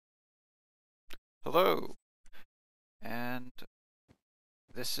Hello, and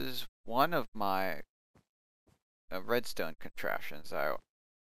this is one of my redstone contraptions I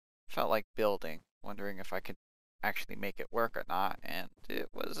felt like building, wondering if I could actually make it work or not, and it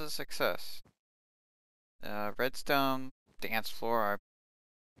was a success. Redstone Dance Floor,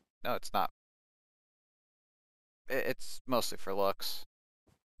 no, it's not. It's mostly for looks,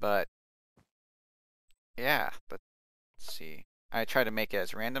 but yeah, let's see. I try to make it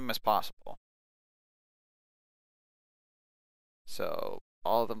as random as possible. So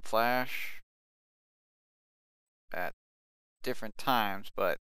all of them flash at different times,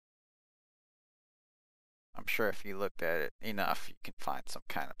 but I'm sure if you looked at it enough, you can find some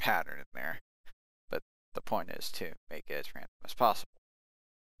kind of pattern in there. But the point is to make it as random as possible.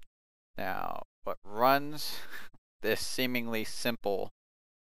 Now, what runs this seemingly simple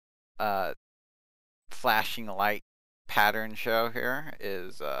uh, flashing light pattern show here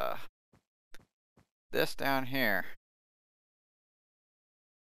is this down here.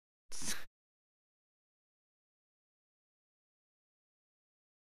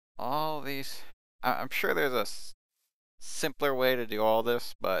 All these, I'm sure there's a simpler way to do all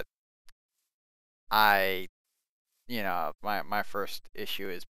this, but I, my first issue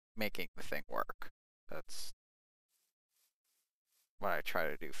is making the thing work. That's what I try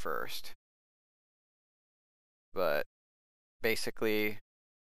to do first. But basically,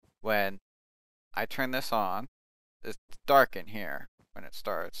 when I turn this on, it's dark in here when it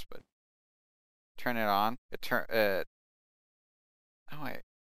starts, but turn it on, oh wait,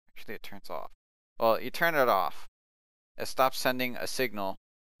 actually it turns off. Well, you turn it off, it stops sending a signal.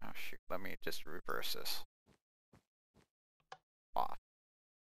 Oh shoot, let me just reverse this. Off.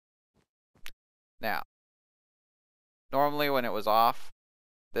 Now, normally when it was off,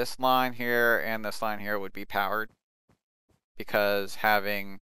 this line here and this line here would be powered because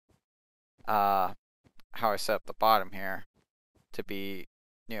having how I set up the bottom here to be,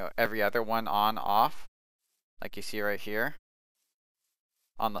 every other one on off, like you see right here,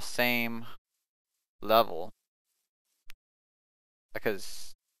 on the same level,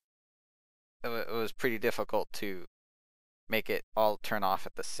 because it was pretty difficult to make it all turn off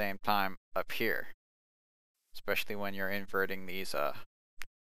at the same time up here, especially when you're inverting these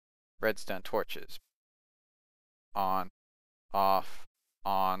redstone torches. On, off,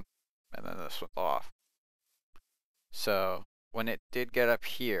 on, and then this one's off. So when it did get up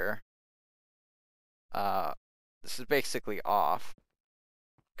here, this is basically off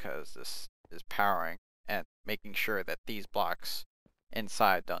because this is powering and making sure that these blocks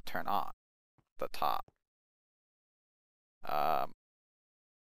inside don't turn on the top.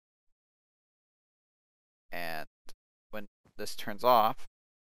 And when this turns off,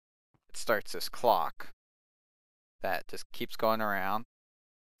 it starts this clock that just keeps going around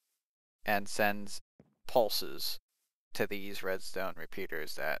and sends pulses to these redstone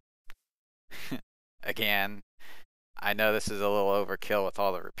repeaters that, again, I know this is a little overkill with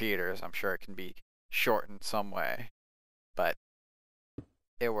all the repeaters. I'm sure it can be shortened some way, but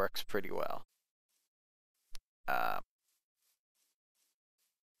it works pretty well. Um,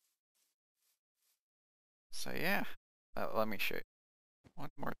 so yeah, let me show you one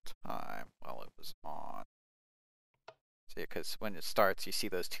more time while it was on. See, because when it starts, you see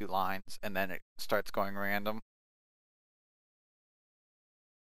those two lines, and then it starts going random.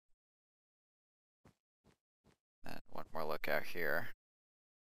 And one more look out here.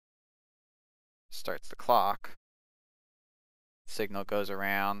 Starts the clock. Signal goes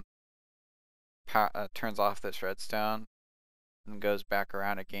around, turns off this redstone, and goes back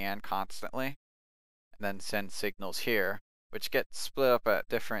around again constantly. And then sends signals here, which get split up at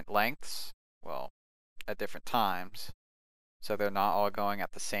different lengths, well, at different times. So they're not all going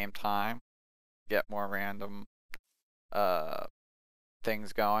at the same time. Get more random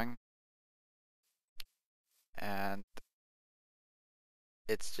things going. And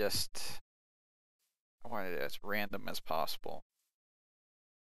it's just, I wanted it as random as possible.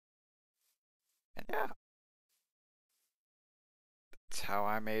 And yeah, that's how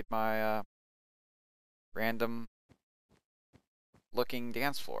I made my random looking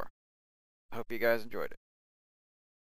dance floor. I hope you guys enjoyed it.